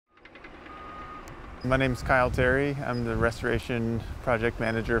My name is Kyle Terry. I'm the Restoration Project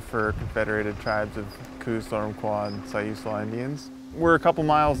Manager for Confederated Tribes of Coos, Umpqua, and Siuslaw Indians. We're a couple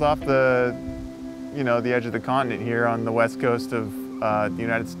miles off the edge of the continent here on the west coast of the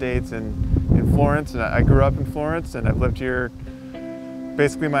United States and in Florence. And I grew up in Florence and I've lived here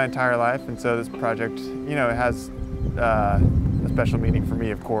basically my entire life. And so this project, it has a special meaning for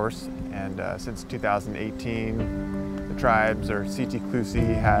me, of course. And since 2018, the tribes, or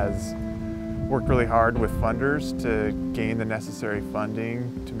CTCLUSI, has worked really hard with funders to gain the necessary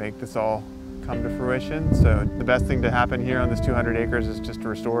funding to make this all come to fruition. So the best thing to happen here on this 200 acres is just to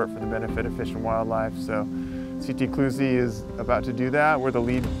restore it for the benefit of fish and wildlife. So CTCLUSI is about to do that. We're the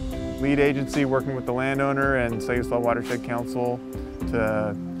lead agency working with the landowner and Siuslaw Watershed Council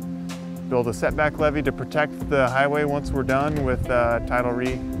to build a setback levee to protect the highway once we're done with tidal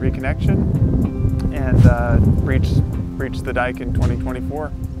reconnection and breach the dike in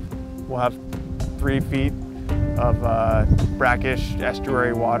 2024. We'll have 3 feet of brackish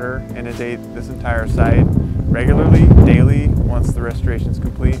estuary water inundate this entire site regularly, daily, once the restoration is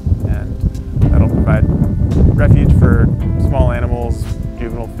complete, and that'll provide refuge for small animals,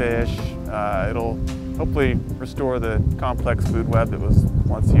 juvenile fish. It'll hopefully restore the complex food web that was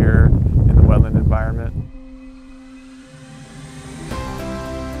once here in the wetland environment.